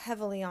lies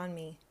heavily on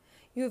me.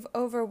 You have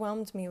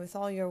overwhelmed me with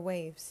all your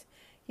waves.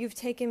 You've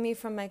taken me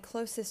from my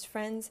closest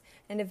friends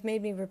and have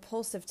made me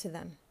repulsive to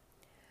them.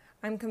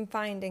 I'm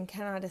confined and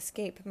cannot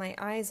escape. My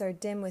eyes are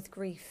dim with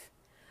grief.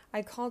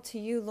 I call to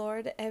you,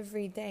 Lord,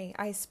 every day.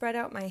 I spread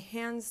out my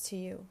hands to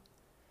you.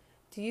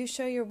 Do you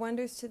show your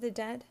wonders to the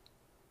dead?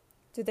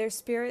 Do their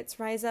spirits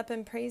rise up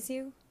and praise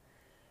you?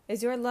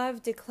 Is your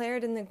love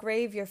declared in the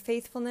grave, your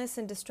faithfulness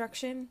in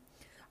destruction?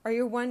 Are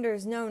your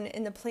wonders known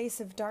in the place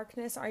of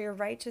darkness? Are your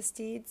righteous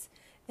deeds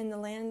in the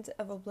land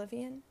of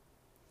oblivion?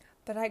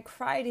 But I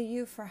cry to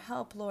you for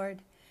help,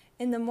 Lord.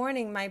 In the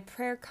morning my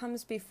prayer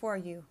comes before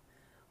you.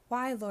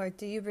 Why, Lord,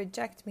 do you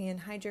reject me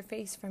and hide your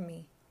face from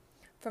me?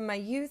 From my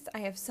youth I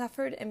have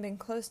suffered and been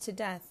close to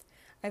death.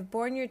 I've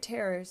borne your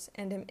terrors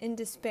and am in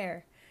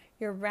despair.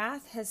 Your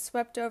wrath has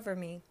swept over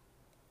me.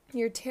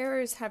 Your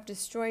terrors have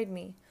destroyed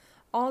me.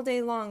 All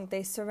day long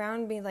they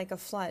surround me like a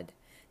flood.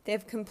 They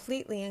have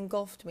completely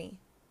engulfed me.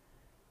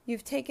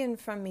 You've taken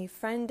from me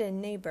friend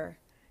and neighbor.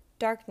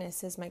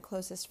 Darkness is my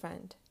closest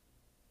friend.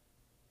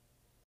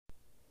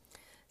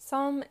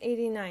 Psalm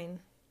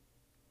 89.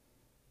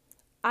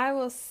 I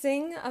will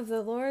sing of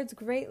the Lord's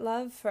great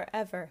love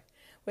forever.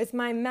 With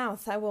my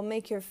mouth I will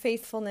make your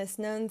faithfulness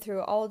known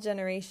through all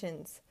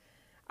generations.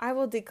 I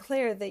will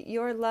declare that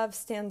your love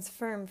stands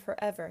firm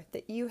forever,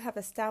 that you have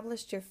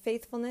established your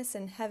faithfulness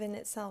in heaven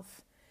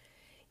itself.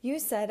 You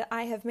said,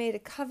 I have made a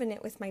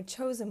covenant with my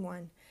chosen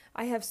one.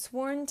 I have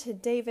sworn to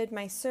David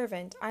my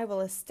servant, I will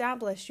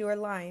establish your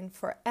line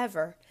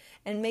forever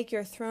and make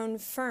your throne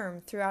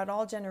firm throughout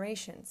all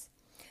generations.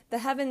 The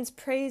heavens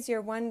praise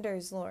your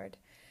wonders, Lord,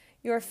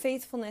 your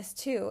faithfulness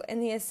too, in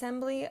the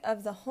assembly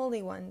of the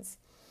holy ones.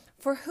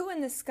 For who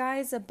in the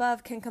skies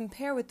above can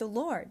compare with the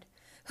Lord?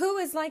 Who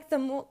is like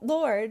the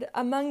Lord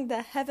among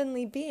the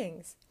heavenly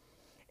beings?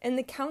 In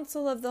the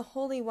council of the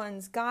holy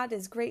ones, God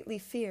is greatly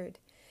feared.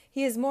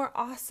 He is more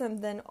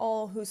awesome than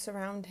all who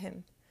surround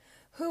him.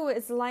 Who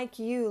is like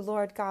you,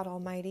 Lord God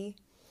Almighty?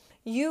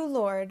 You,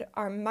 Lord,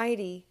 are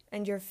mighty,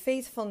 and your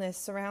faithfulness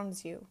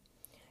surrounds you.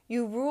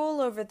 You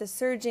rule over the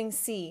surging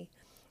sea.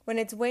 When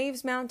its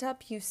waves mount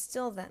up, you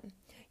still them.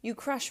 You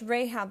crush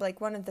Rahab like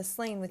one of the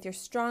slain. With your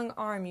strong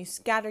arm you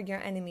scattered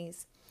your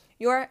enemies.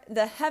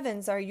 The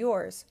heavens are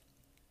yours,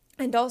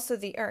 and also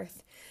the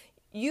earth.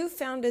 You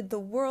founded the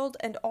world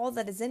and all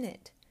that is in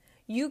it.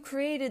 You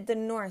created the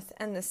north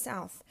and the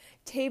south.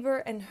 Tabor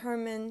and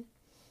Hermon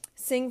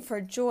sing for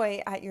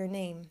joy at your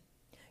name.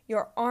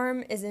 Your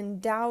arm is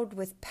endowed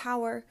with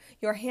power.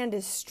 Your hand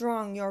is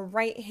strong, your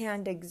right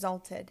hand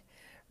exalted.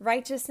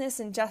 Righteousness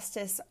and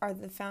justice are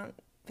the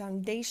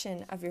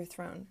foundation of your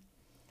throne.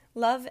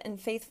 Love and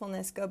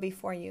faithfulness go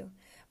before you.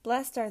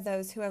 Blessed are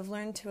those who have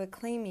learned to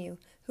acclaim you,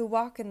 who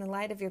walk in the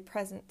light of your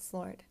presence,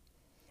 Lord.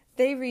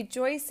 They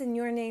rejoice in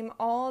your name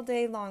all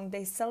day long.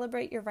 They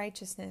celebrate your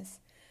righteousness.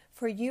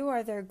 For you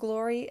are their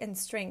glory and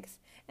strength,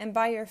 and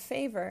by your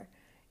favor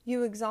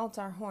you exalt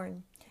our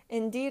horn.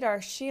 Indeed,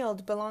 our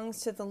shield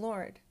belongs to the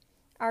Lord,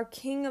 our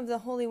King of the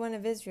Holy One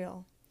of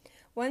Israel.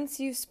 Once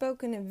you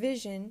spoke in a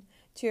vision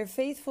to your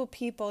faithful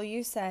people,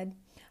 you said,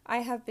 I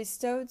have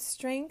bestowed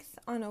strength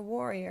on a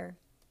warrior.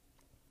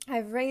 I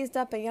have raised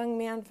up a young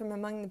man from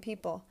among the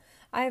people.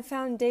 I have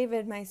found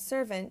David my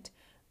servant.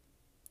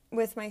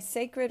 With my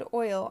sacred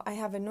oil I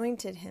have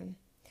anointed him.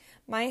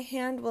 My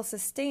hand will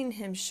sustain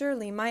him.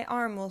 Surely my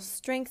arm will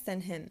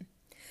strengthen him.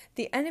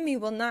 The enemy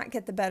will not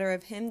get the better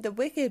of him. The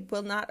wicked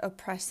will not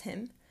oppress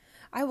him.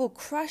 I will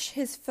crush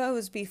his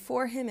foes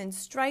before him and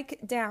strike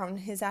down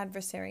his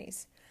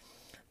adversaries.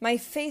 My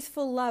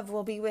faithful love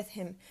will be with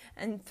him,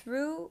 and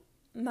through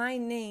my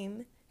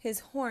name his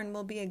horn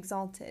will be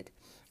exalted.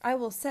 I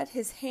will set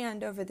his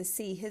hand over the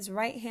sea, his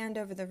right hand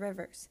over the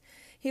rivers.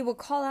 He will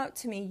call out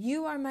to me,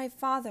 You are my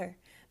Father,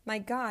 my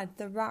God,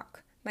 the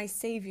rock, my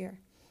Savior.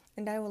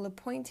 And I will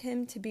appoint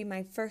him to be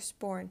my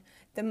firstborn,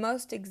 the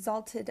most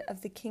exalted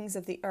of the kings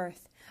of the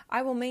earth.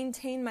 I will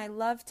maintain my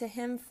love to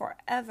him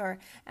forever,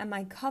 and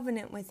my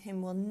covenant with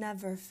him will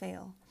never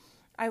fail.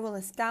 I will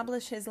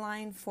establish his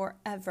line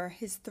forever,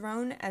 his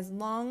throne as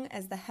long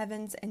as the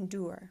heavens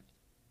endure.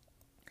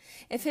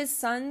 If his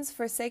sons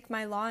forsake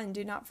my law and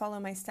do not follow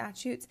my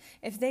statutes,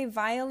 if they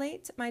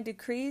violate my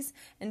decrees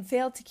and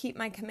fail to keep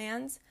my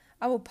commands,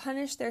 I will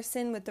punish their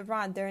sin with the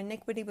rod, their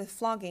iniquity with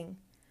flogging.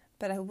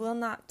 But I will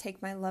not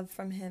take my love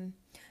from him,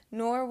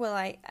 nor will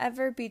I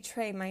ever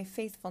betray my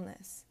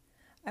faithfulness.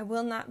 I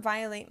will not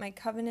violate my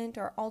covenant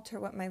or alter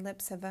what my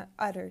lips have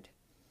uttered.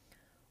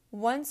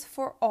 Once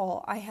for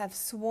all I have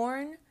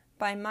sworn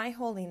by my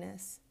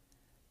holiness,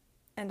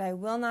 and I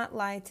will not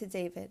lie to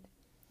David,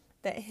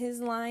 that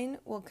his line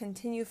will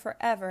continue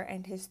forever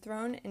and his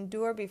throne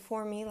endure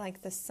before me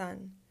like the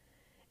sun.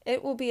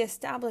 It will be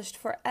established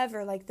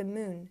forever like the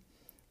moon,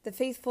 the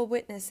faithful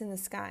witness in the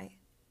sky.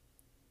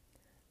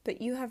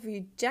 But you have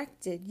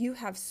rejected, you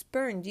have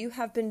spurned, you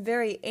have been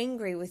very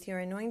angry with your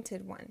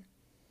anointed one.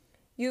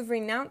 You have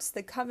renounced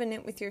the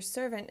covenant with your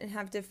servant and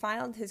have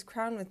defiled his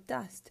crown with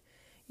dust.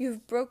 You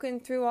have broken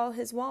through all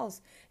his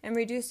walls and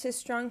reduced his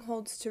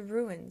strongholds to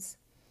ruins.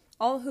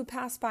 All who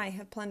pass by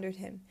have plundered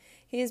him.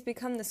 He has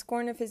become the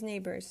scorn of his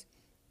neighbors.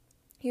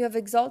 You have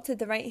exalted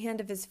the right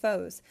hand of his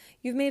foes.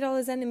 You have made all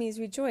his enemies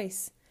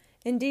rejoice.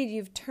 Indeed,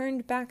 you have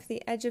turned back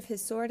the edge of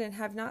his sword and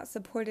have not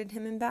supported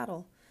him in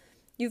battle.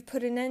 You have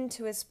put an end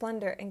to his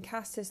splendor and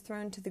cast his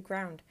throne to the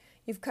ground.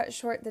 You have cut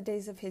short the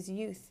days of his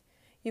youth.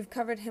 You have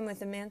covered him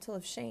with a mantle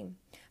of shame.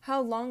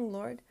 How long,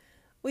 Lord?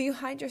 Will you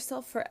hide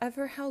yourself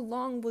forever? How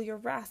long will your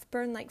wrath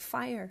burn like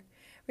fire?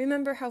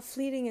 Remember how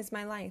fleeting is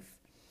my life.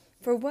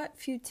 For what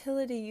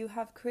futility you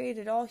have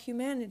created all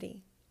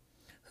humanity.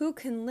 Who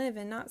can live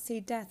and not see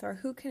death, or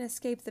who can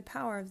escape the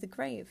power of the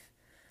grave?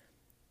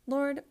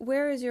 Lord,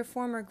 where is your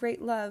former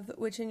great love,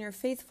 which in your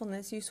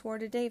faithfulness you swore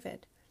to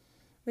David?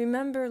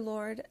 Remember,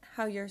 Lord,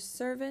 how your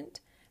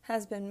servant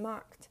has been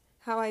mocked,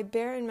 how I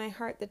bear in my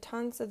heart the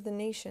taunts of the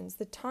nations,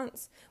 the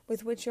taunts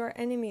with which your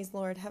enemies,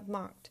 Lord, have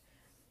mocked,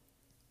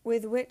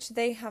 with which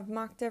they have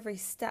mocked every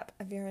step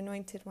of your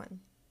anointed one.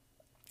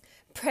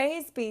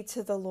 Praise be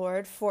to the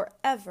Lord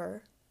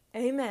forever.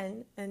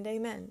 Amen and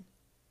amen.